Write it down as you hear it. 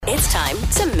It's time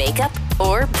to make up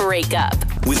or break up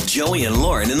with Joey and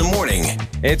Lauren in the morning.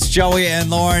 It's Joey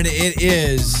and Lauren. It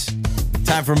is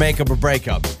time for makeup or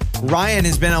breakup. Ryan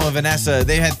has been out with Vanessa.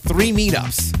 They had 3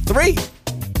 meetups. 3.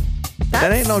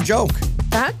 That ain't no joke.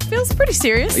 That feels pretty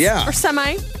serious. Yeah.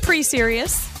 Or pretty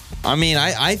serious. I mean,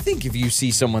 I think if you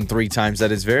see someone 3 times,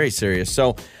 that is very serious.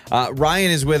 So Ryan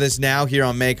is with us now here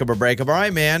on Makeup or Breakup. All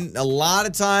right, man. A lot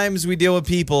of times we deal with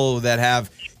people that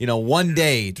have, one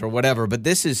date or whatever, but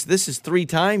this is 3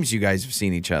 times you guys have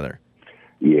seen each other.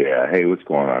 Yeah. Hey, what's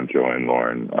going on, Joey and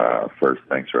Lauren? First,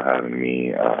 thanks for having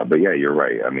me. But yeah, you're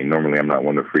right. I mean, normally I'm not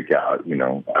one to freak out,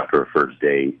 after a first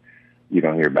date. You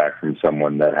don't hear back from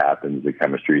someone, that happens. The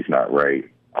chemistry's not right.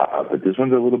 But this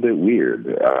one's a little bit weird.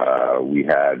 We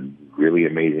had really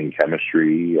amazing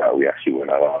chemistry. We actually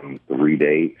went out on 3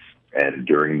 dates. And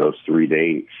during those 3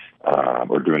 dates,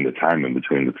 or during the time in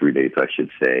between the 3 dates, I should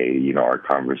say, our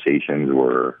conversations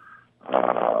were,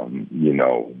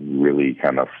 really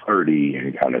kind of flirty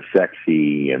and kind of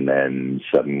sexy. And then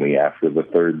suddenly after the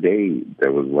 3rd date,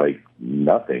 there was like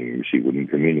nothing. She wouldn't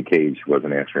communicate. She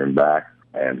wasn't answering back.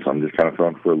 And so I'm just kind of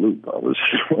thrown for a loop. I was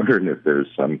just wondering if there's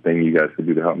something you guys could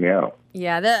do to help me out.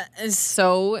 Yeah, that is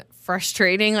so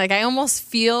frustrating. Like, I almost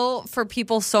feel for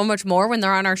people so much more when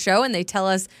they're on our show and they tell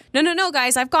us, no,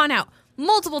 guys, I've gone out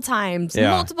multiple times,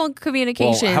 multiple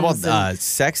communications. Well, how about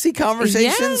sexy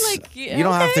conversations? Yeah, you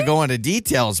don't have to go into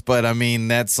details, but I mean,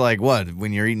 that's like what?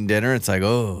 When you're eating dinner, it's like,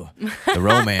 oh, the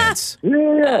romance.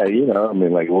 Yeah,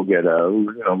 we'll get a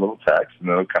little text and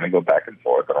it'll kind of go back and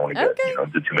forth. I don't want to get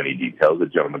into too many details. The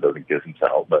gentleman doesn't kiss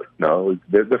himself, but no,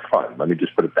 they're fun. Let me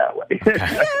just put it that way.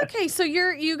 Okay, so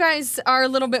you guys are a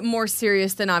little bit more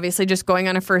serious than obviously just going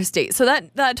on a first date. So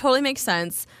that totally makes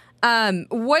sense.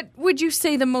 What would you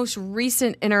say the most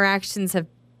recent interactions have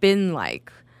been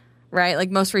like, right?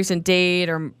 Like most recent date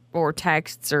or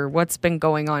texts or what's been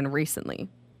going on recently?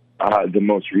 The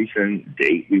most recent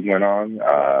date we went on,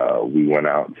 we went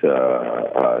out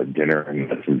to dinner and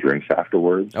had some drinks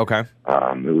afterwards. Okay.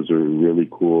 It was a really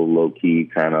cool,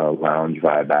 low-key kind of lounge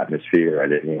vibe atmosphere. I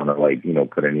didn't want to,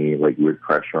 put any, weird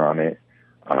pressure on it.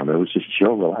 It was just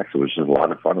chill, relaxed. It was just a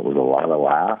lot of fun. It was a lot of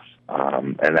laughs.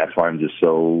 And that's why I'm just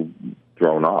so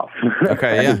thrown off.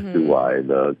 Okay, yeah. As to why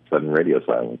the sudden radio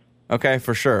silence. Okay,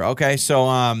 for sure. Okay, so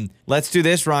let's do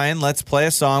this, Ryan. Let's play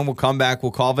a song. We'll come back.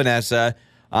 We'll call Vanessa.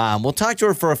 We'll talk to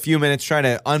her for a few minutes, try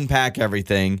to unpack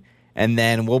everything, and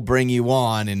then we'll bring you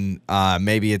on, and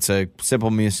maybe it's a simple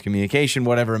miscommunication,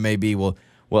 whatever it may be. We'll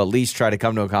at least try to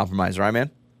come to a compromise. Right, man?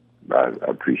 I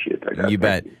appreciate that, guys. You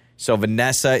bet. So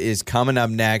Vanessa is coming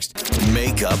up next.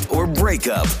 Makeup or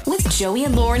breakup with Joey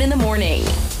and Lauren in the morning.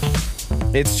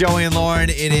 It's Joey and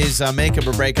Lauren. It is Makeup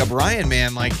or Breakup. Ryan,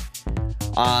 man,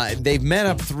 they've met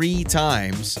up 3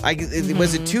 times.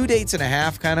 Was it 2 dates and a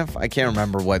half, kind of? I can't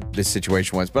remember what this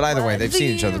situation was. But either way, they've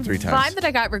seen each other 3 times. The vibe that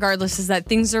I got, regardless, is that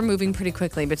things are moving pretty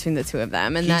quickly between the two of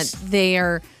them. And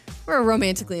that we're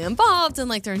romantically involved and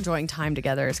they're enjoying time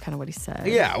together is kind of what he said.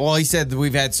 Yeah, well, he said that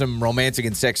we've had some romantic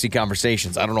and sexy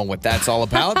conversations. I don't know what that's all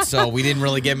about, so we didn't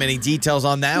really get many details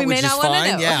on that, which is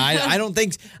fine. Yeah, I don't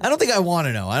think I want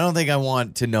to know. I don't think I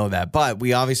want to know that, but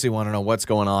we obviously want to know what's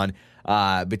going on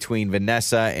between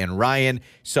Vanessa and Ryan.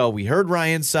 So we heard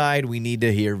Ryan's side. We need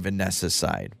to hear Vanessa's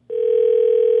side.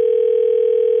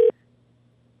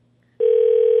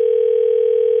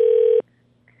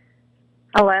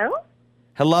 Hello?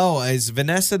 Hello, is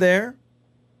Vanessa there?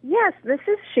 Yes, this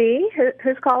is she.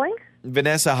 Who's calling?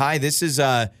 Vanessa, hi. This is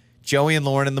Joey and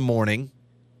Lauren in the morning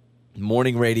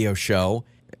radio show.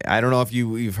 I don't know if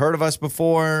you've heard of us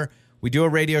before. We do a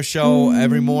radio show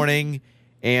every morning,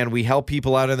 and we help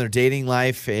people out in their dating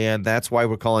life, and that's why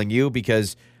we're calling you,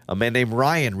 because a man named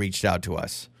Ryan reached out to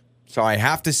us. So I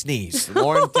have to sneeze.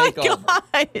 Lauren, take over.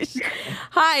 Gosh.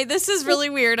 Hi, this is really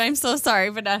weird. I'm so sorry,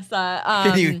 Vanessa.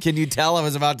 Can you tell I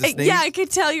was about to sneeze? Yeah, I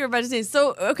could tell you were about to sneeze.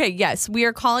 So, okay, yes, we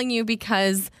are calling you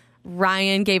because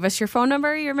Ryan gave us your phone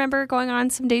number. You remember going on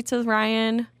some dates with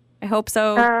Ryan? I hope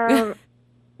so.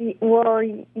 Well,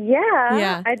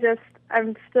 yeah.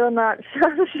 I'm still not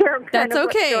sure That's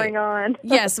okay. What's going on.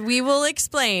 Yes, we will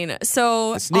explain.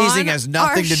 So sneezing has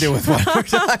nothing to do with what we're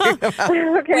talking about.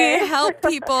 Okay. We help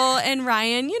people, and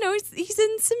Ryan, he's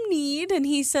in some need, and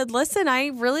he said, listen, I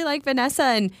really like Vanessa,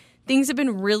 and things have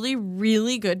been really,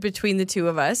 really good between the two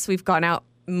of us. We've gone out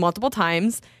multiple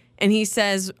times, and he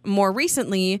says, more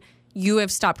recently, you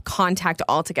have stopped contact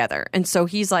altogether. And so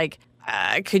he's like,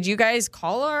 could you guys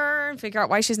call her and figure out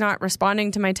why she's not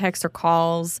responding to my texts or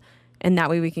calls? And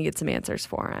that way we can get some answers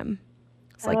for him.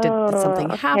 It's like, did something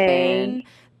happen?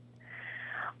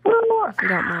 Well, if you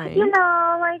don't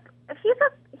mind.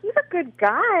 he's a good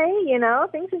guy, you know.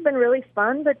 Things have been really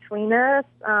fun between us.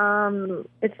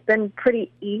 It's been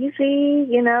pretty easy,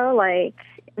 you know, like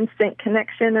instant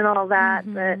connection and all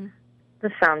that. But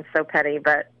this sounds so petty,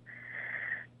 but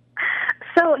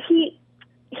so he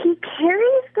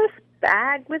carries this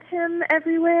bag with him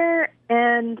everywhere,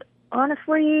 and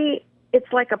honestly,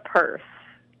 it's like a purse.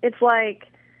 It's like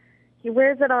he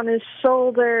wears it on his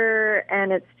shoulder,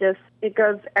 and it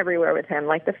goes everywhere with him.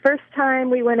 Like the first time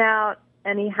we went out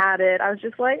and he had it, I was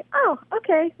just like, oh,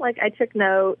 okay. Like I took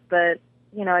note, but,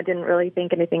 you know, I didn't really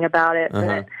think anything about it.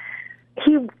 But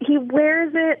he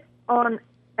wears it on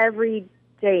every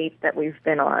date that we've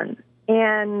been on.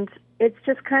 And it's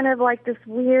just kind of like this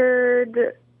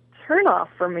weird turnoff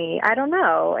for me. I don't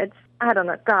know. I don't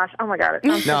know. Gosh, oh my God.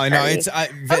 It sounds so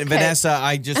petty. Vanessa,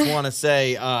 I just want to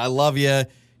say I love you.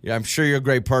 I'm sure you're a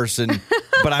great person,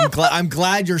 but I'm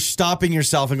glad you're stopping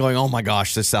yourself and going, oh my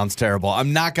gosh, this sounds terrible.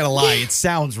 I'm not going to lie. It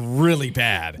sounds really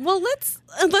bad. Well, let's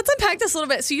unpack this a little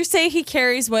bit. So you say he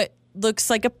carries what looks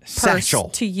like a purse satchel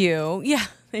to you. Yeah.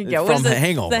 There you go. From The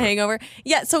Hangover. The Hangover.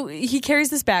 Yeah. So he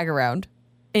carries this bag around,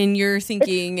 and you're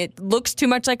thinking it looks too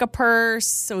much like a purse,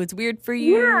 so it's weird for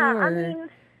you. Yeah, or? I mean,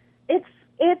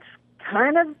 it's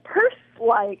kind of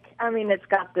purse-like. I mean, it's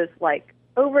got this like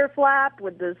overflap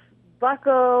with this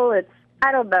buckle.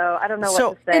 I don't know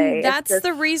what to say. And that's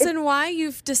the reason why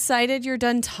you've decided you're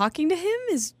done talking to him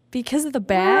is because of the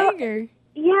bag? Well, or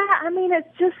yeah, I mean,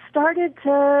 it just started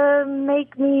to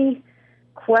make me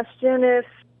question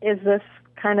is this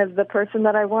kind of the person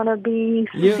that I want to be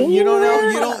seeing? You don't know?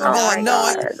 You don't?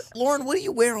 Oh Lauren, what do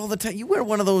you wear all the time? You wear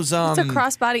one of those... it's a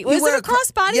crossbody. Was it a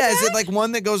crossbody Yeah, bag? is it like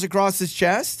one that goes across his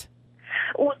chest?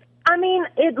 Well, I mean,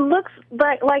 it looks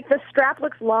like the strap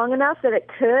looks long enough that it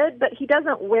could, but he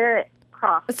doesn't wear it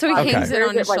crossed. So he hangs it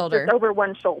on his shoulder. Just over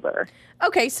one shoulder.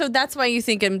 Okay, so that's why you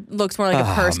think it looks more like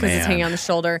a purse because it's hanging on the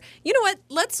shoulder. You know what?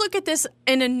 Let's look at this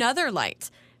in another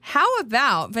light. How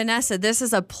about, Vanessa, this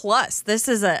is a plus. This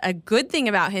is a good thing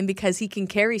about him because he can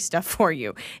carry stuff for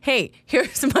you. Hey,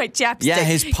 here's my chapstick. Yeah,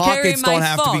 his pockets don't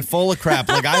have to be full of crap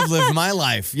like I've lived my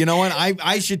life. You know what?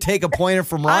 I should take a pointer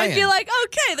from Ryan. I'd be like,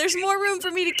 okay, there's more room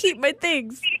for me to keep my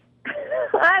things.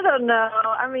 I don't know.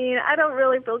 I mean, I don't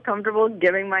really feel comfortable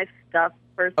giving my stuff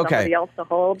for somebody else to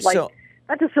hold. Like,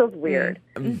 that just feels weird.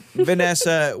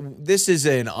 Vanessa, this is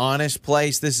an honest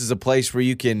place. This is a place where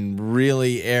you can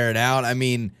really air it out. I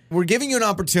mean, we're giving you an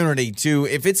opportunity to,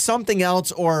 if it's something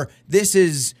else or this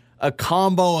is a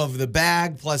combo of the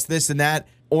bag plus this and that,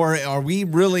 or are we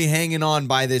really hanging on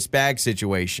by this bag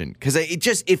situation? Because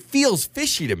it feels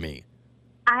fishy to me.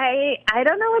 I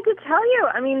don't know what to tell you.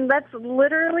 I mean, that's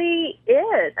literally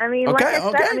it. I mean, like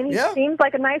I said, I mean, he seems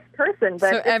like a nice person,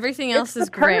 but so everything else is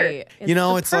great.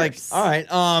 It's like, all right.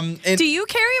 And do you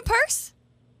carry a purse?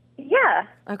 Yeah.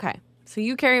 Okay. So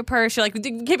you carry a purse. You're like,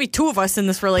 there can't be two of us in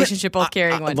this relationship both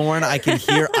carrying one. Lauren, I can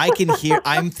hear.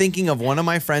 I'm thinking of one of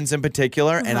my friends in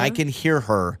particular, and I can hear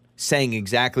her saying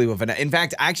exactly what Vanessa. In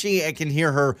fact, actually, I can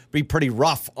hear her be pretty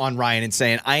rough on Ryan and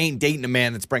saying, I ain't dating a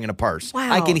man that's bringing a purse.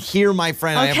 Wow. I can hear my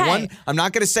friend. Okay. I have one. I'm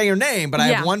not going to say her name, but I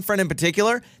have one friend in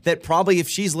particular that probably, if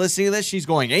she's listening to this, she's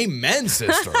going, amen,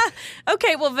 sister.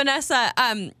 Okay, well, Vanessa,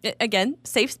 again,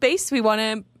 safe space. We want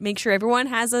to make sure everyone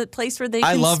has a place where they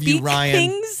can speak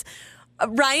things.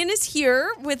 Ryan is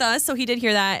here with us, so he did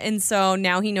hear that, and so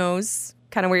now he knows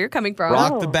kind of where you're coming from.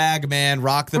 Rock the bag, man.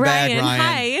 Rock the bag,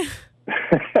 Ryan. Hi.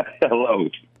 Hello.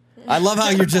 I love how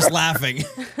you're just laughing.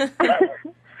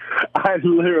 I've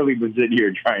literally been sitting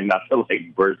here trying not to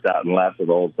burst out and laugh the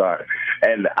whole time.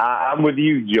 And I'm with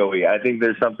you, Joey. I think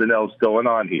there's something else going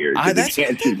on here. It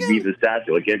can't just be the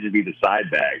satchel. It can't just be the side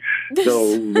bag.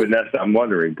 So, Vanessa, I'm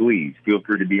wondering, please feel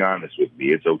free to be honest with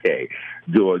me. It's okay.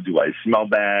 Do I smell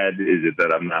bad? Is it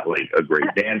that I'm not a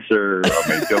great dancer? Are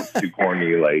my jokes too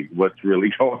corny? What's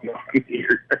really going on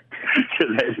here?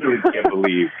 Because I really can't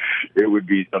believe it would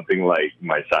be something like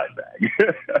my side bag.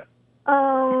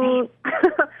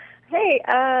 Hey,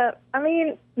 I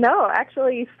mean, no,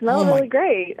 actually, you smell really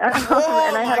great. And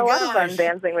I had a lot of fun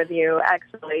dancing with you,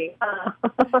 actually.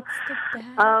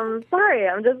 Sorry,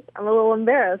 I'm a little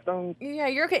embarrassed. Yeah,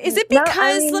 you're okay. Is it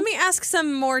because, let me ask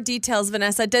some more details,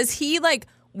 Vanessa. Does he,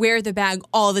 wear the bag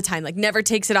all the time? Never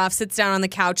takes it off, sits down on the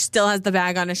couch, still has the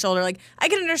bag on his shoulder? I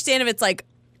can understand if it's,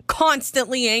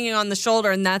 constantly hanging on the shoulder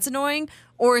and that's annoying,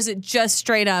 or is it just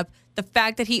straight up the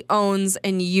fact that he owns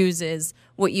and uses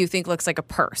what you think looks like a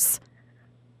purse?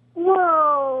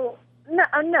 Well, no.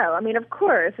 I mean, of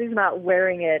course, he's not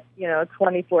wearing it,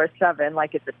 24/7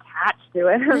 like it's attached to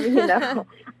him,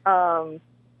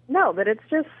 No, but it's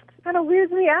just kind of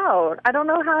weirds me out. I don't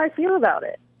know how I feel about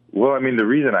it. Well, I mean, the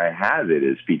reason I have it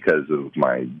is because of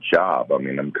my job. I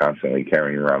mean, I'm constantly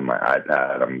carrying around my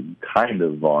iPad. I'm kind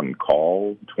of on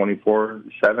call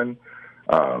 24/7.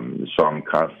 So I'm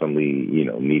constantly,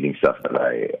 needing stuff that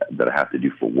I have to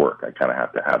do for work. I kind of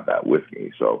have to have that with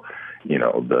me. So,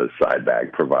 the side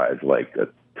bag provides like a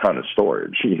ton of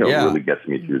storage. It really gets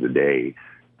me through the day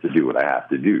to do what I have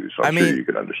to do. So I'm sure you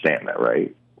can understand that,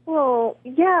 right? Well,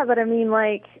 yeah, but I mean,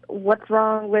 like, what's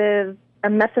wrong with a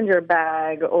messenger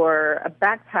bag or a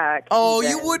backpack? Oh,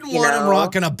 you wouldn't want him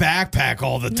rocking a backpack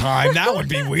all the time. That would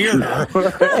be weirder.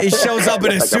 He shows up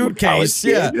in a suitcase.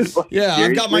 Yeah.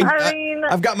 I've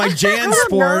got my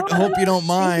JanSport. Hope you don't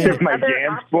mind. My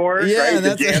JanSport. Yeah, right?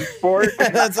 that's JanSport.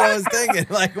 That's what I was thinking.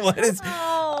 Like, what is?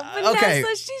 Oh, Vanessa, Okay.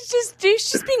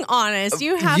 she's being honest.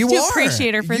 You have to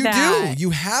appreciate her for that. You do. You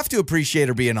have to appreciate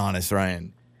her being honest,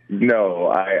 Ryan. No,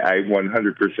 I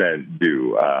 100%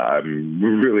 do. I'm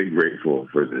really grateful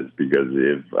for this because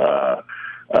if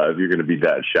you're going to be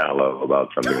that shallow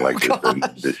about something like this, then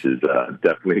this is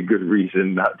definitely a good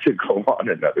reason not to go on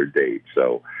another date.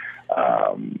 So,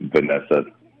 Vanessa,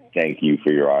 thank you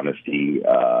for your honesty,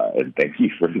 and thank you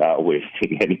for not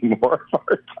wasting any more of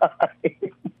our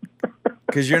time.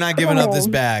 Because you're not giving up this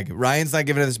bag. Ryan's not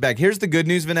giving up this bag. Here's the good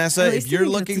news, Vanessa. If you're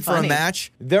looking for a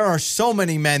match, there are so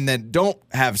many men that don't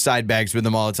have side bags with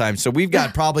them all the time. So we've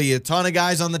got probably a ton of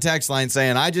guys on the text line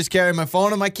saying, I just carry my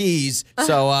phone and my keys.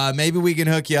 So maybe we can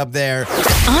hook you up there.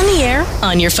 On the air,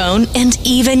 on your phone, and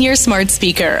even your smart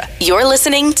speaker. You're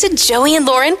listening to Joey and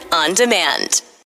Lauren on demand.